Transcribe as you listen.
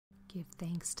Give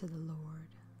thanks to the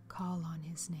Lord, call on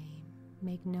his name,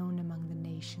 make known among the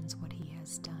nations what he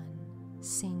has done.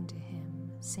 Sing to him,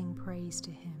 sing praise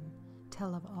to him,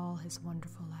 tell of all his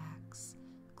wonderful acts,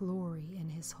 glory in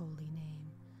his holy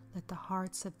name. Let the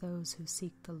hearts of those who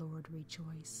seek the Lord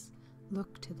rejoice.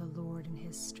 Look to the Lord in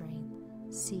his strength,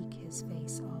 seek his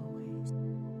face always.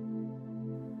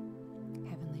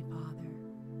 Heavenly Father,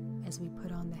 as we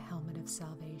put on the helmet of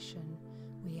salvation,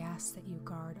 we ask that you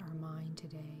guard our mind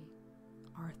today.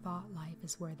 Our thought life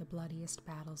is where the bloodiest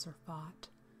battles are fought.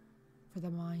 For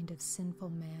the mind of sinful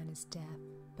man is death,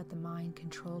 but the mind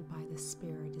controlled by the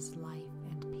Spirit is life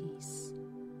and peace.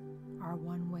 Our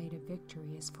one way to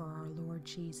victory is for our Lord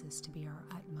Jesus to be our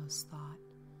utmost thought.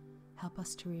 Help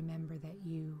us to remember that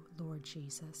you, Lord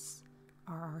Jesus,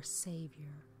 are our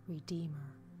Savior,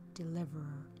 Redeemer,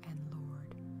 Deliverer, and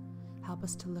Lord. Help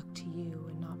us to look to you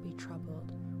and not be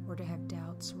troubled, or to have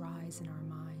doubts rise in our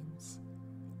minds.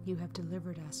 You have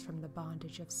delivered us from the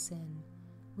bondage of sin.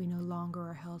 We no longer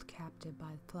are held captive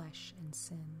by flesh and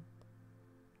sin.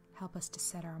 Help us to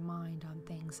set our mind on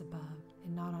things above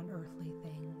and not on earthly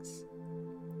things.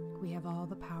 We have all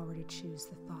the power to choose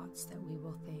the thoughts that we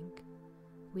will think.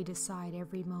 We decide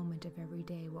every moment of every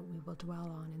day what we will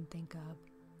dwell on and think of.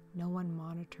 No one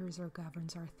monitors or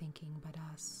governs our thinking but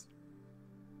us.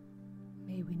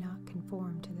 May we not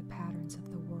conform to the patterns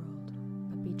of the world,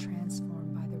 but be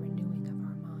transformed by the renewing of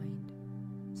our mind,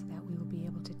 so that we will be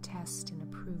able to test and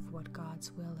approve what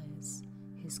God's will is,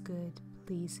 his good,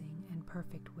 pleasing, and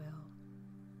perfect will.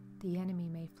 The enemy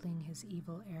may fling his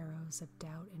evil arrows of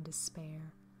doubt and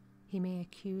despair. He may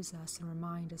accuse us and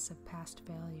remind us of past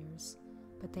failures,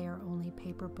 but they are only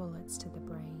paper bullets to the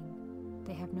brain.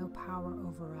 They have no power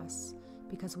over us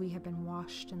because we have been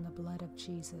washed in the blood of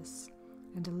Jesus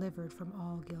and delivered from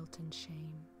all guilt and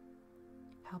shame.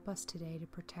 Help us today to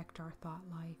protect our thought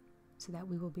life so that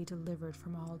we will be delivered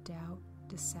from all doubt,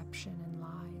 deception, and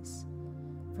lies.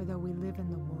 For though we live in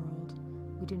the world,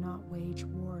 we do not wage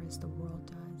war as the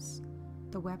world does.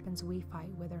 The weapons we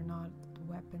fight with are not the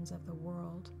weapons of the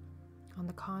world. On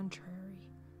the contrary,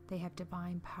 they have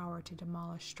divine power to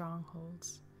demolish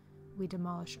strongholds. We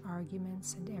demolish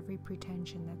arguments and every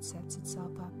pretension that sets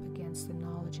itself up against the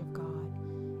knowledge of God,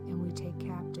 and we take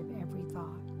captive every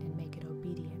thought and make it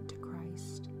obedient to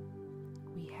Christ.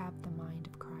 We have the mind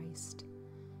of Christ.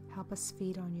 Help us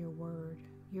feed on your word.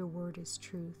 Your word is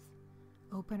truth.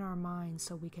 Open our minds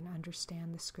so we can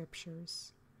understand the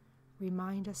scriptures.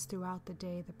 Remind us throughout the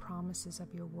day the promises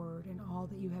of your word and all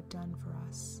that you have done for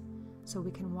us, so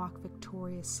we can walk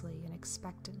victoriously and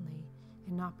expectantly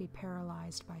and not be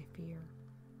paralyzed by fear.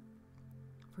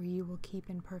 For you will keep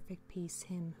in perfect peace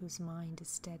him whose mind is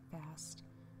steadfast,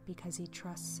 because he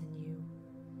trusts in you.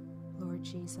 Lord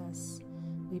Jesus,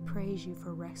 we praise you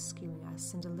for rescuing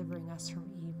us and delivering us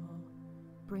from evil.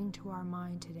 Bring to our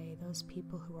mind today those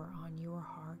people who are on your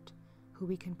heart, who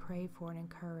we can pray for and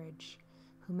encourage,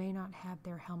 who may not have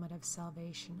their helmet of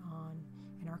salvation on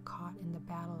and are caught in the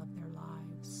battle of their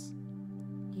lives.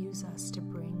 Use us to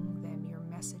bring them your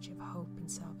message of hope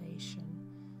and salvation,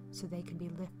 so they can be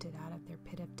lifted out of their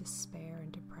pit of despair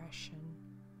and depression.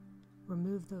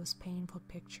 Remove those painful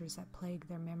pictures that plague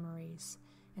their memories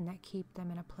and that keep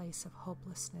them in a place of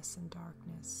hopelessness and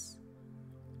darkness.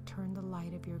 Turn the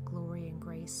light of your glory and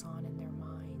grace on in their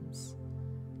minds.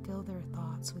 Fill their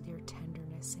thoughts with your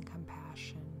tenderness and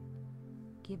compassion.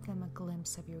 Give them a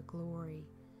glimpse of your glory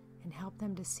and help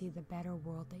them to see the better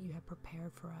world that you have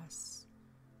prepared for us.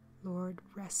 Lord,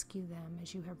 rescue them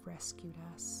as you have rescued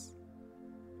us.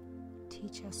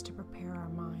 Teach us to prepare our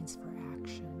minds for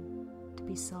action, to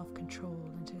be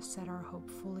self-controlled, and to set our hope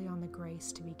fully on the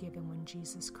grace to be given when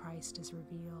Jesus Christ is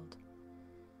revealed.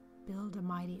 Build a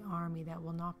mighty army that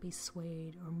will not be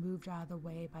swayed or moved out of the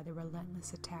way by the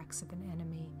relentless attacks of an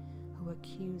enemy who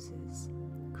accuses,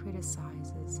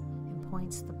 criticizes, and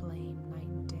points the blame night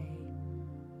and day.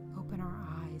 Open our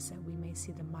eyes that we may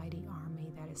see the mighty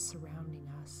army that is surrounding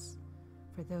us.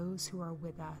 For those who are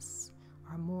with us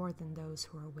are more than those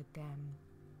who are with them.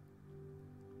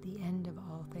 The end of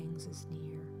all things is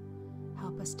near.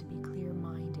 Help us to be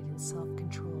clear-minded and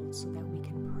self-controlled so that we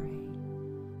can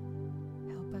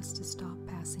pray. Help us to stop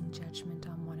passing judgment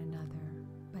on one another,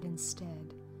 but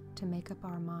instead to make up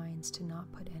our minds to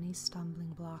not put any stumbling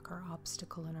block or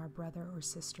obstacle in our brother or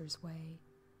sister's way.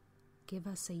 Give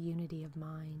us a unity of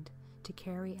mind to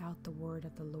carry out the word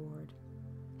of the Lord.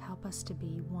 Help us to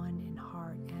be one in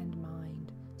heart and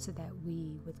mind, so that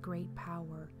we, with great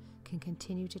power, can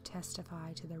continue to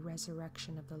testify to the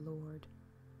resurrection of the Lord.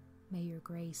 May your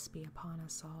grace be upon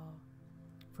us all.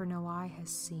 For no eye has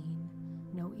seen,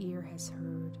 no ear has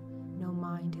heard, no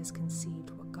mind has conceived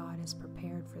what God has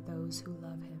prepared for those who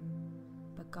love Him,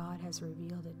 but God has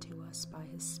revealed it to us by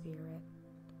His Spirit.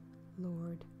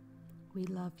 Lord, we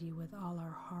love You with all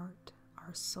our heart,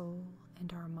 our soul,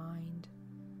 and our mind.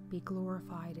 Be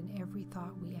glorified in every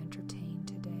thought we entertain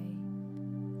today.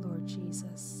 Lord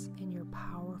Jesus, in Your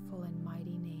powerful